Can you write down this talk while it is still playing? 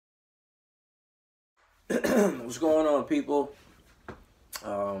What's going on, people?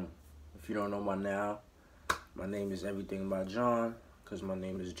 If you don't know my name is Everything by John, because my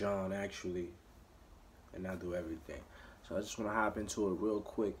name is John actually, and I do everything. So I just want to hop into it real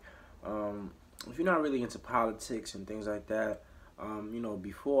quick. If you're not really into politics and things like that,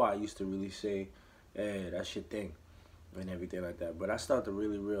 before I used to really say, "Hey, that's your thing," and everything like that. But I started to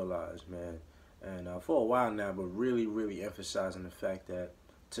really realize, man, and for a while now, but really emphasizing the fact that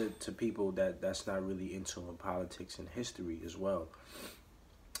to people that's not really into politics and history as well.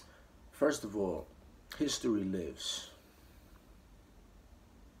 First of all, history lives.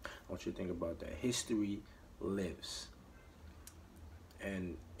 I want you to think about that. History lives.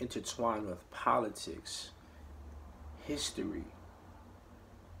 And intertwined with politics, history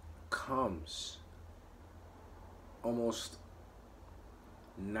comes almost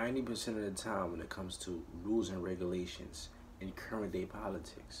 90% of the time when it comes to rules and regulations in current day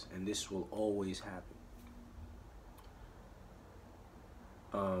politics, and this will always happen.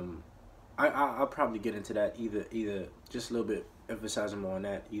 I'll probably get into that either just a little bit, emphasizing more on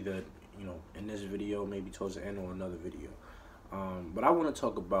that, either in this video, maybe towards the end, or another video. But I want to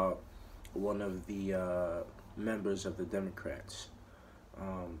talk about one of the members of the Democrats,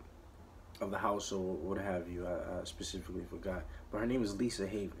 of the House or what have you. I specifically forgot, but her name is Lisa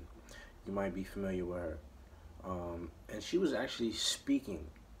Haven. You might be familiar with her. And she was actually speaking.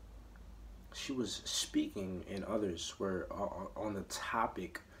 She was speaking, and others were on the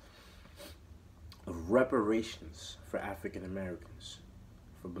topic of reparations for African Americans,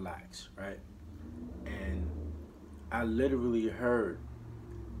 for blacks, right? And I literally heard,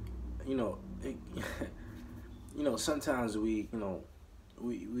 sometimes we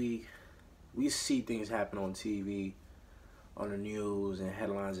see things happen on TV, on the news and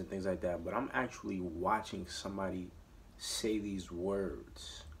headlines and things like that, but I'm actually watching somebody say these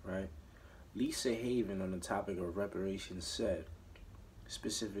words, right? Lisa Haven, on the topic of reparations, said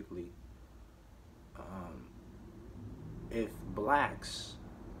specifically, if blacks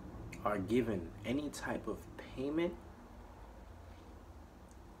are given any type of payment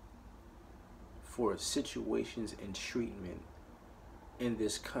for situations and treatment in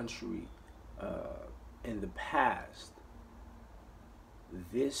this country in the past,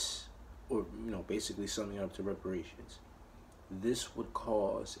 this, or basically summing up to reparations, this would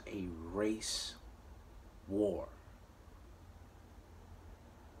cause a race war.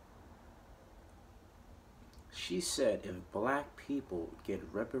 She said if black people get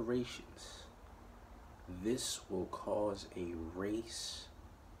reparations, this will cause a race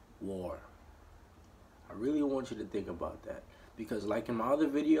war. I really want you to think about that, because like in my other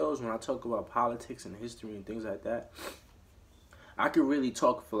videos, when I talk about politics and history and things like that, I could really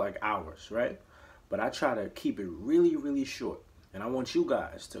talk for like hours, right? But I try to keep it really short. And I want you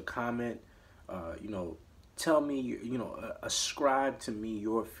guys to comment, tell me, ascribe to me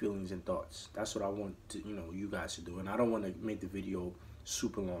your feelings and thoughts. That's what I want to, you guys to do. And I don't want to make the video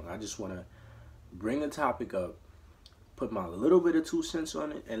super long. I just want to bring the topic up, put my little bit of 2 cents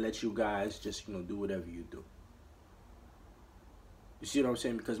on it, and let you guys just, do whatever you do. You see what I'm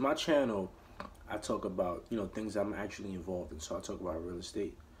saying? Because my channel, I talk about, things I'm actually involved in. So I talk about real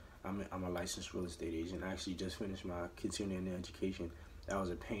estate. I'm a licensed real estate agent. I actually just finished my continuing education. That was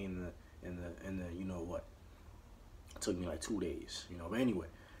a pain in the what? It took me like 2 days, But anyway,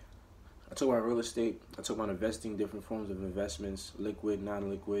 I talk about real estate. I talk about investing, different forms of investments, liquid,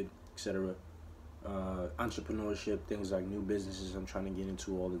 non-liquid, etc. Entrepreneurship, things like new businesses I'm trying to get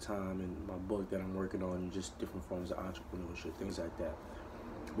into all the time, and my book that I'm working on, and just different forms of entrepreneurship, things like that.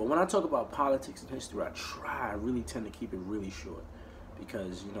 But when I talk about politics and history, I really tend to keep it really short,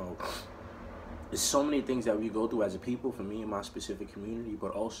 because there's so many things that we go through as a people, for me and my specific community,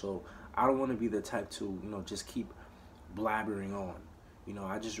 but also I don't want to be the type to just keep blabbering on.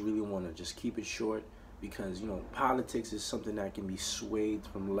 I just really want to just keep it short, because politics is something that can be swayed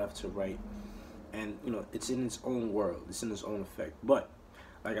from left to right, and it's in its own world, it's in its own effect. But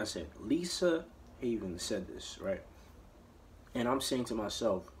like I said, Lisa Haven said this, right? And I'm saying to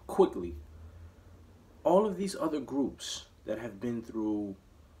myself quickly, all of these other groups that have been through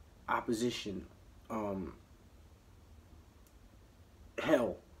opposition,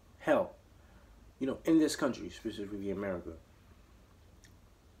 hell, in this country, specifically America,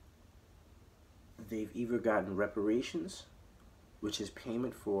 they've either gotten reparations, which is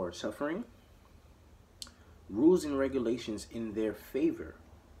payment for suffering, rules and regulations in their favor,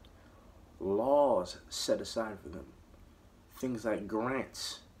 laws set aside for them, things like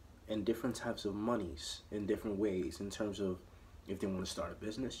grants and different types of monies in different ways, in terms of if they want to start a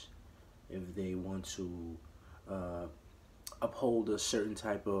business, if they want to uphold a certain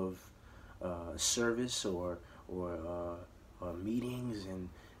type of service or meetings and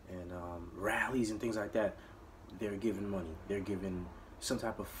rallies and things like that, they're given money. They're given some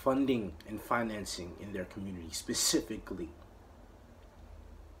type of funding and financing in their community specifically.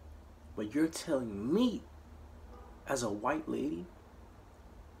 But you're telling me, as a white lady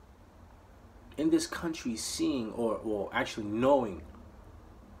in this country, seeing or actually knowing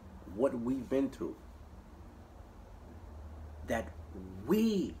what we've been through, that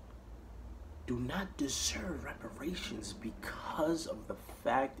we do not deserve reparations because of the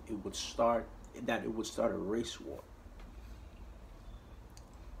fact it would start a race war.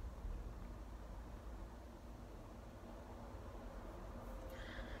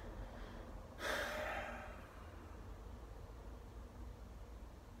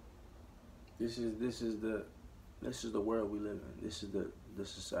 This is the world we live in. This is the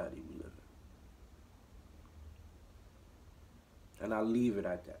society we live in. And I'll leave it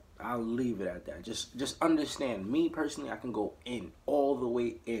at that. I'll leave it at that. Just understand, me personally, I can go in, all the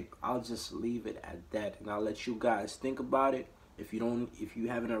way in. I'll just leave it at that, and I'll let you guys think about it. If you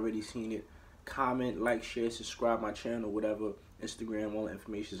haven't already seen it, comment, like, share, subscribe my channel, whatever. Instagram, all the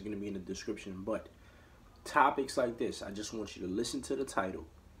information is going to be in the description. But topics like this, I just want you to listen to the title.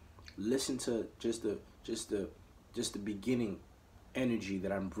 Listen to just the beginning energy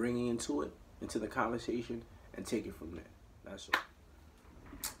that I'm bringing into the conversation, and take it from there. That's all.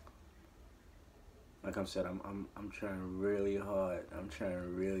 Like I said, I'm trying really hard. I'm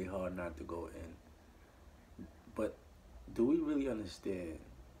trying really hard not to go in. But do we really understand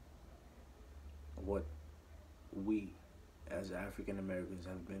what we as African Americans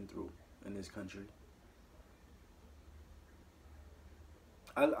have been through in this country?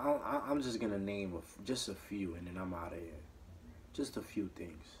 I'm just gonna name just a few, and then I'm out of here. Just a few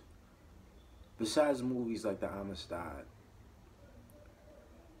things. Besides movies like The Amistad,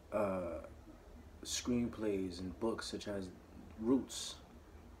 screenplays and books such as Roots,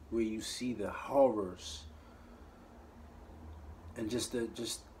 where you see the horrors and just the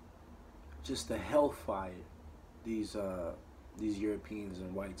hellfire these Europeans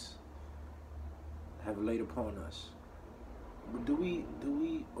and whites have laid upon us. But do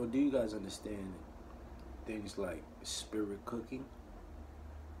you guys understand things like spirit cooking?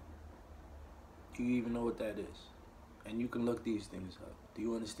 Do you even know what that is? And you can look these things up. Do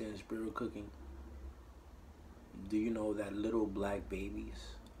you understand spirit cooking? Do you know that little black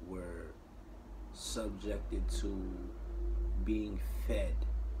babies were subjected to being fed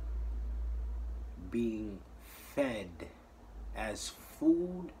as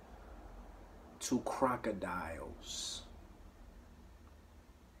food to crocodiles?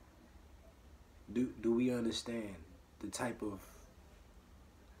 Do we understand the type of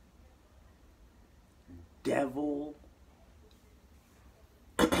devil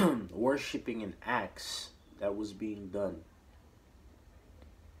worshipping and acts that was being done?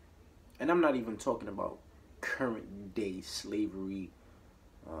 And I'm not even talking about current day slavery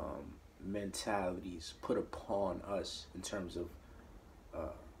mentalities put upon us in terms of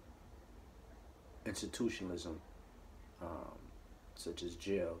institutionalism, such as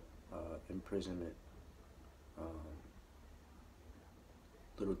jail, imprisonment,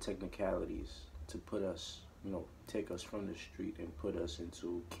 little technicalities to put us, take us from the street and put us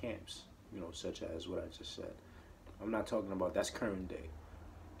into camps, such as what I just said. I'm not talking about, that's current day.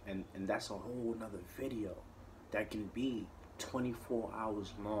 And that's a whole nother video that can be 24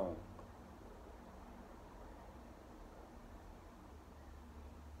 hours long.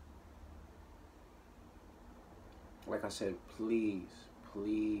 Like I said, please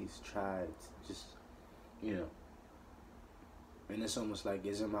try to just, and it's almost like,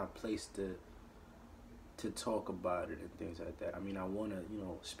 is it my place to talk about it and things like that. I mean, I want to,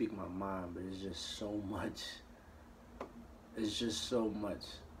 speak my mind, but it's just so much. It's just so much.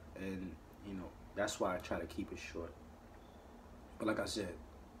 And, that's why I try to keep it short. But like I said,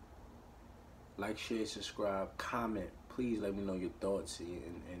 like, share, subscribe, comment. Please let me know your thoughts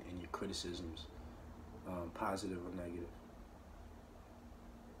and your criticisms, positive or negative.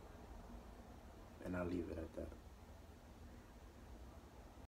 And I'll leave it at that.